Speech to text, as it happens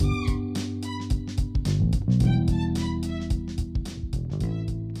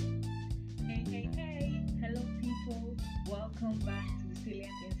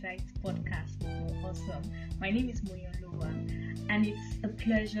My name is Moyonloa, and it's a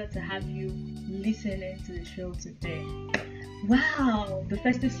pleasure to have you listening to the show today. Wow, the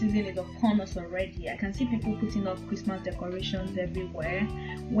festive season is upon us already. I can see people putting up Christmas decorations everywhere.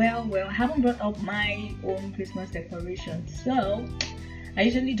 Well, I haven't brought up my own Christmas decorations, so I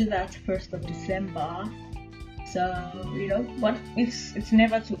usually do that 1st of December. So, but it's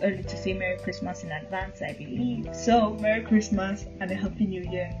never too early to say Merry Christmas in advance, I believe. So, Merry Christmas and a Happy New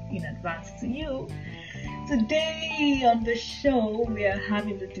Year in advance to you. Today on the show, we are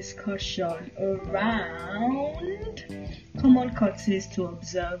having the discussion around common courtesies to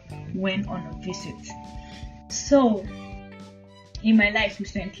observe when on a visit. So, in my life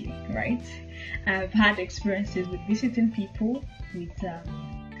recently, right, I've had experiences with visiting people, with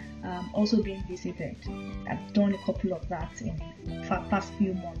also being visited. I've done a couple of that in the past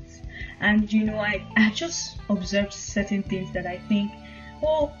few months, and I just observed certain things that I think,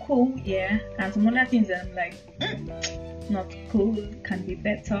 oh, cool, yeah, and some other things that I'm like, not cool, can be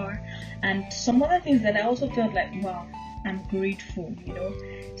better, and some other things that I also felt like, wow, I'm grateful,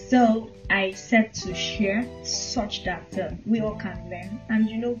 So I said to share such that we all can learn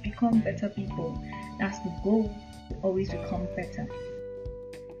and become better people. That's the goal, to always become better.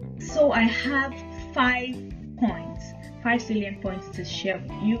 So I have 5 salient points to share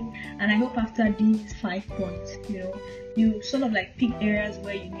with you, and I hope after these 5 points, you sort of like pick areas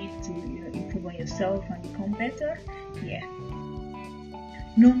where you need to improve on yourself and become better. Yeah.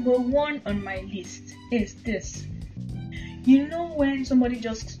 Number 1 on my list is this. When somebody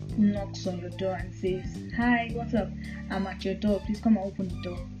just knocks on your door and says, "Hi, what's up? I'm at your door. Please come and open the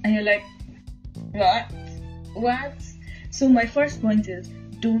door." And you're like, What? So my first point is,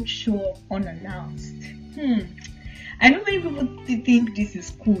 don't show up unannounced. I know many people think this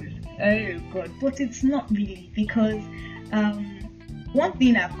is cool. Oh God, but it's not really, because one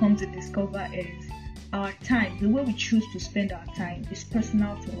thing I've come to discover is our time, the way we choose to spend our time, is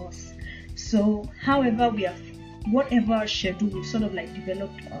personal to us. So, whatever schedule we sort of like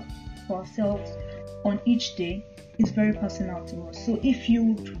developed for ourselves on each day is very personal to us. So if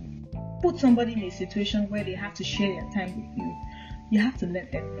you put somebody in a situation where they have to share their time with you, you have to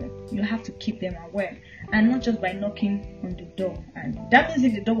let them know. You have to keep them aware, and not just by knocking on the door. And that means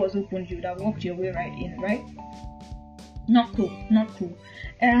if the door was open, you would have walked your way right in, right? Not cool.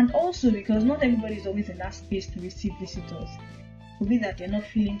 And also because not everybody is always in that space to receive visitors. It could be that they're not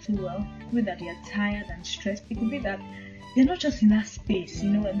feeling too well. It could be that they're tired and stressed. It could be that they're not just in that space,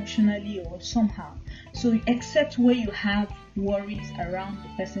 emotionally or somehow. So except where you have worries around the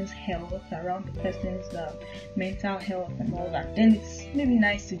person's health, around the person's mental health and all that, then it's maybe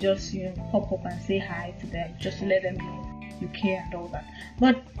nice to just pop up and say hi to them, just to let them know you care and all that.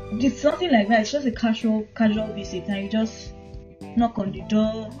 But it's something like that. It's just a casual visit, and you just knock on the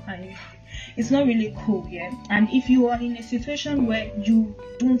door, and it's not really cool, yeah. And if you are in a situation where you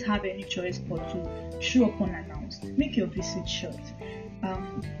don't have any choice but to show up unannounced, make your visit short.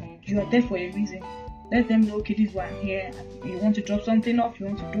 You are there for a reason. Let them know, okay, this is why I'm here. You want to drop something off, you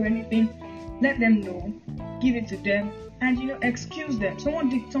want to do anything, let them know, give it to them, and excuse them.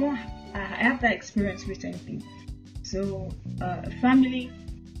 I have that experience recently. So family,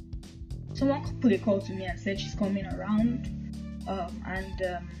 someone put a call to me and said she's coming around,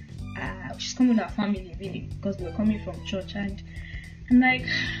 she's coming with her family, really, because they were coming from church. And I'm like,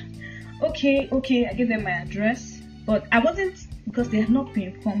 okay, I gave them my address, but I wasn't, because they had not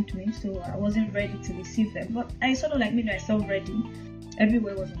pre-informed me, so I wasn't ready to receive them. But I sort of like made myself ready.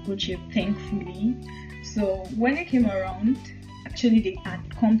 Everywhere was in good shape, thankfully. So when they came around, actually they had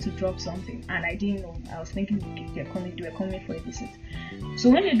come to drop something, and I didn't know. I was thinking they were coming for a visit. So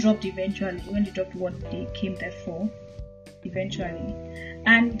when they dropped what they came there for, eventually,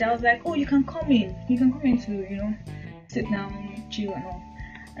 and I was like, oh, you can come in to sit down, chill and all.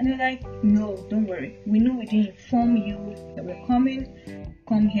 And they're like, no, don't worry, we know we didn't inform you that we're coming.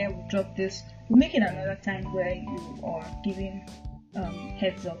 Come here, we'll drop this, we'll make it another time where you are giving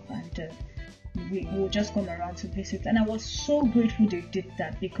heads up, and we'll just come around to visit. And I was so grateful they did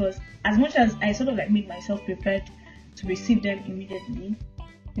that, because as much as I sort of like made myself prepared to receive them immediately,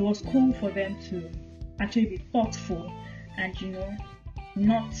 it was cool for them to actually be thoughtful and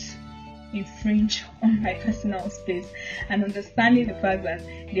not infringe on my personal space, and understanding the fact that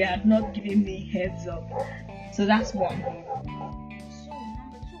they had not given me heads up. So that's one. So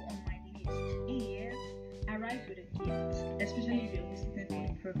number 2 on my list is arrive with a gift, especially if you're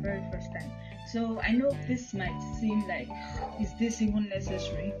visiting for the very first time. So I know this might seem like, is this even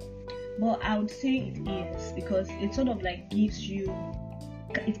necessary? But I would say it is, because it sort of like gives you,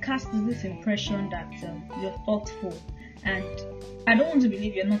 it casts this impression that you're thoughtful, And I don't want to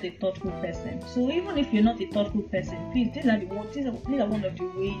believe you're not a thoughtful person. So even if you're not a thoughtful person, please, these are one of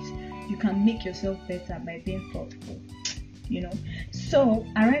the ways you can make yourself better by being thoughtful. So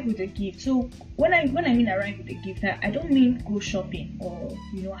arrive with a gift. So when I mean arrive with a gift, I don't mean go shopping or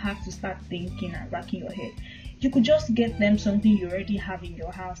have to start thinking and racking your head. You could just get them something you already have in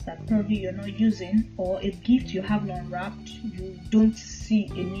your house that probably you're not using, or a gift you haven't unwrapped, you don't see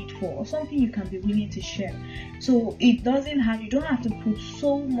a need for, or something you can be willing to share. So you don't have to put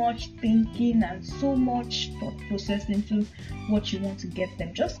so much thinking and so much thought process into what you want to get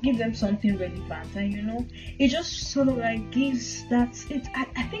them. Just give them something relevant, and it just sort of like gives that.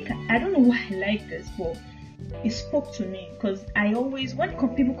 I don't know why I like this, but it spoke to me, because I always, when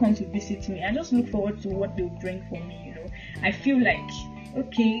people come to visit me, I just look forward to what they'll bring for me. I feel like,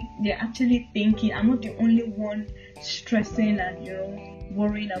 okay, they're actually thinking. I'm not the only one stressing and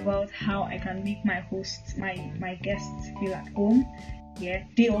worrying about how I can make my hosts, my guests feel at home. Yeah,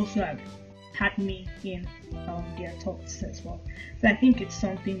 they also have had me in their thoughts as well. So I think it's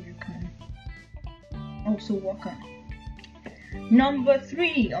something you can also work on. Number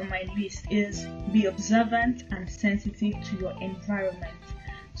 3 on my list is be observant and sensitive to your environment.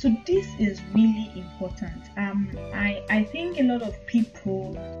 So this is really important. I think a lot of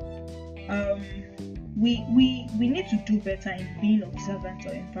people we need to do better in being observant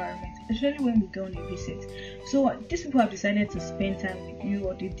of environment, especially when we go on a visit. So these people have decided to spend time with you,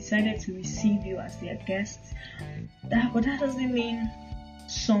 or they decided to receive you as their guests. But that doesn't mean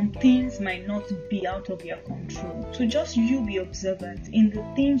some things might not be out of your control. So just you be observant in the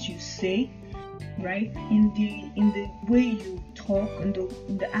things you say, right? In the way you talk, in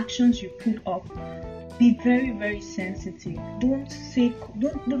the actions you put up. Be very, very sensitive. Don't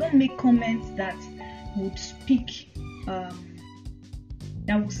make comments that would speak that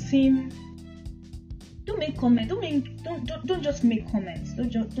would seem. Don't make comments. Don't just make comments.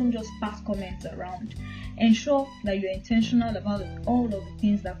 Don't just pass comments around. Ensure that you're intentional about all of the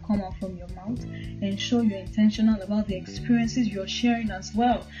things that come out from your mouth. Ensure you're intentional about the experiences you're sharing as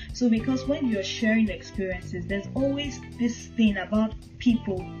well. So because when you're sharing experiences, there's always this thing about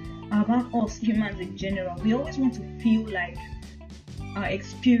people, about us humans in general. We always want to feel like our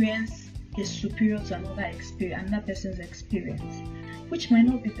experience is superior to another person's experience, which might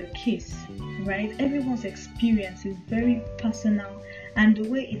not be the case, right? Everyone's experience is very personal, and the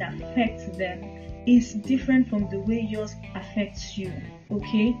way it affects them is different from the way yours affects you,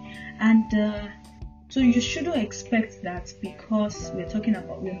 okay? And so you shouldn't expect that because we're talking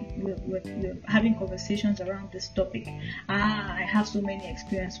about we're having conversations around this topic. I have so much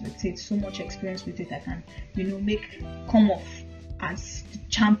experience with it, I can come off as the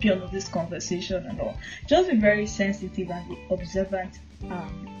champion of this conversation and all. Just be very sensitive and be observant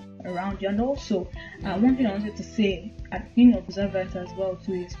around you. And also one thing I wanted to say at being observant as well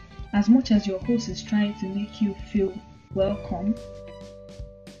too is, as much as your host is trying to make you feel welcome,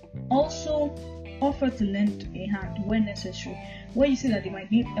 also offer to lend a hand when necessary. When you see that they might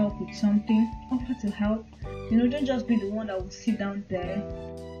need help with something, offer to help. Don't just be the one that will sit down there,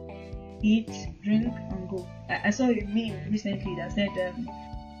 eat, drink, and go. I saw a meme recently that said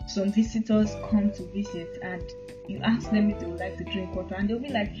some visitors come to visit and you ask them if they would like to drink water, and they'll be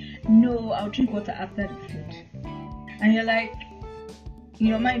like, no, I'll drink water after the food. And you're like, in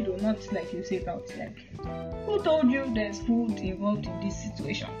your mind, though, not like you say it out, like, who told you there's food involved in this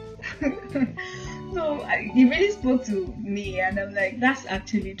situation? So it really spoke to me, and I'm like, that's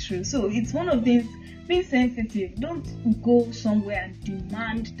actually true. So it's one of these, being sensitive. Don't go somewhere and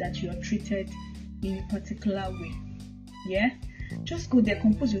demand that you're treated in a particular way. Yeah, just go there,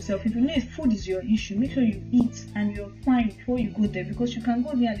 compose yourself. If you know if food is your issue, make sure you eat and you're fine before you go there, because you can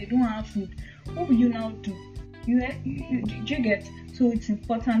go there and they don't have food. What will you now do? You get? So it's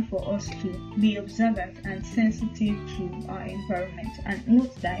important for us to be observant and sensitive to our environment. And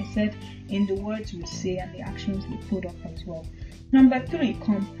note that I said in the words we say and the actions we put up as well. Number 3,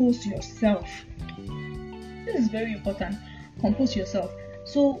 compose yourself. This is very important. Compose yourself.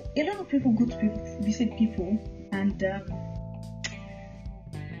 So a lot of people go to visit people, and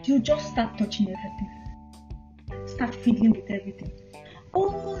you just start touching everything. Start fiddling with everything.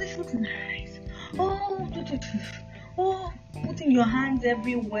 Oh, this looks nice. Oh, putting your hands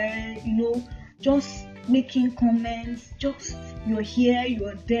everywhere, just making comments, just you're here,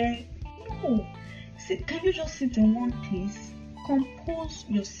 you're there. No, can you just sit in one place? Compose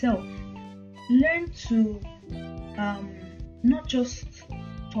yourself. Learn to not just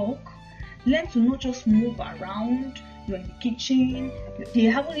talk. Learn to not just move around. you're in the kitchen, they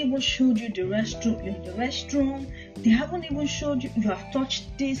haven't even showed you the restroom, you're in the restroom, they haven't even showed you, you have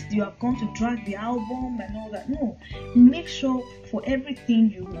touched this, you have gone to drag the album and all that. No, make sure for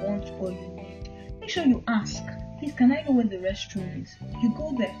everything you want or you need, make sure you ask, please, can I know where the restroom is? You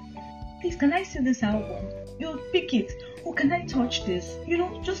go there. Please, can I see this album? You pick it. Oh, can I touch this?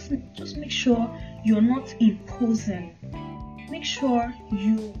 Just make sure you're not imposing. Make sure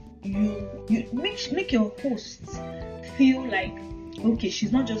you make your hosts feel like, okay,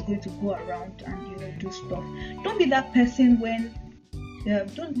 she's not just going to go around and do stuff. Don't be that person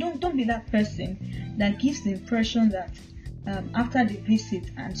don't be that person that gives the impression that after the visit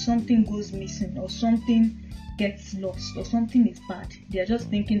and something goes missing or something gets lost or something is bad, they're just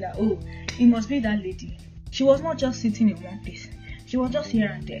thinking that, oh, it must be that lady. She was not just sitting in one place. She was just here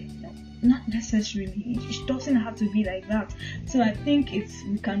and there. No, not necessarily. It doesn't have to be like that. So I think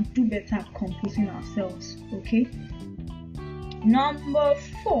we can do better at composing ourselves. Okay. Number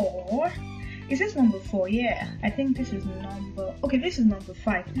 4. Is this number 4? Yeah. I think this is number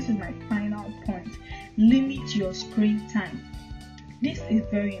 5. This is my final point. Limit your screen time. This is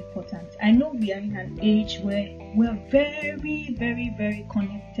very important. I know we are in an age where we're very, very, very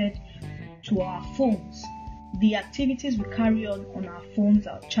connected to our phones. The activities we carry on our phones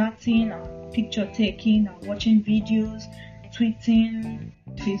are chatting, our picture taking, our watching videos, tweeting,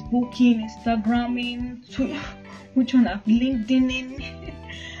 Facebooking, Instagramming, which one are LinkedIning,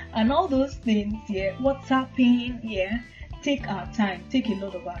 and all those things, yeah, WhatsApping, yeah, take a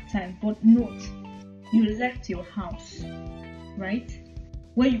lot of our time. But note, you left your house, right?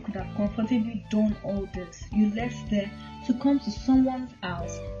 Where you could have comfortably done all this. You left there to come to someone's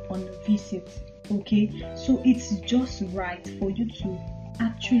house on a visit. Okay, so it's just right for you to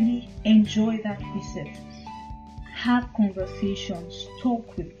actually enjoy that visit. Have conversations,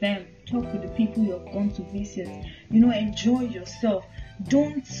 talk with them, talk with the people you have gone to visit. Enjoy yourself.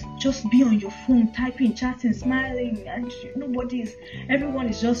 Don't just be on your phone, typing, chatting, smiling, and everyone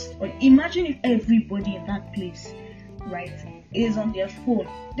is just. Imagine if everybody in that place, right, is on their phone.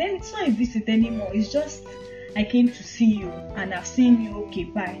 Then it's not a visit anymore. It's just, I came to see you and I've seen you. Okay,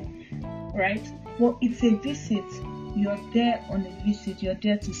 bye. Right? Well, it's a visit. You're there on a visit. You're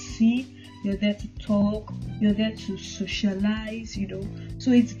there to see. You're there to talk. You're there to socialize.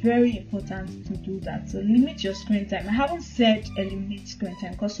 So it's very important to do that. So limit your screen time. I haven't said eliminate screen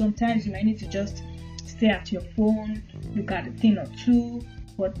time because sometimes you might need to just stay at your phone, look at a thing or two,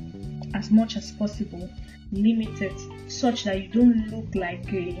 but as much as possible, limit it such that you don't look like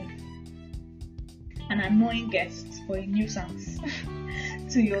an annoying guest or a nuisance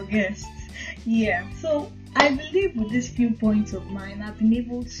to your guests. Yeah, so I believe with these few points of mine, I've been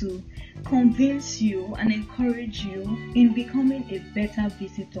able to convince you and encourage you in becoming a better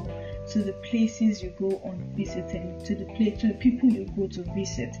visitor to the places you go on visiting, to the people you go to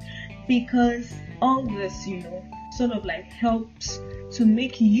visit, because all this, sort of like helps to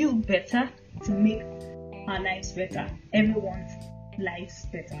make you better, to make our lives better, everyone's lives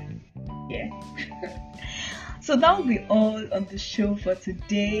better. Yeah. So that will be all on the show for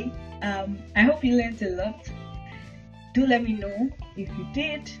today. I hope you learned a lot. Do let me know if you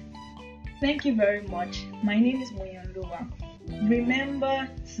did. Thank you very much. My name is Moyanloa. Remember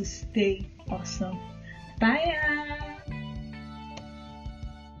to stay awesome. Bye.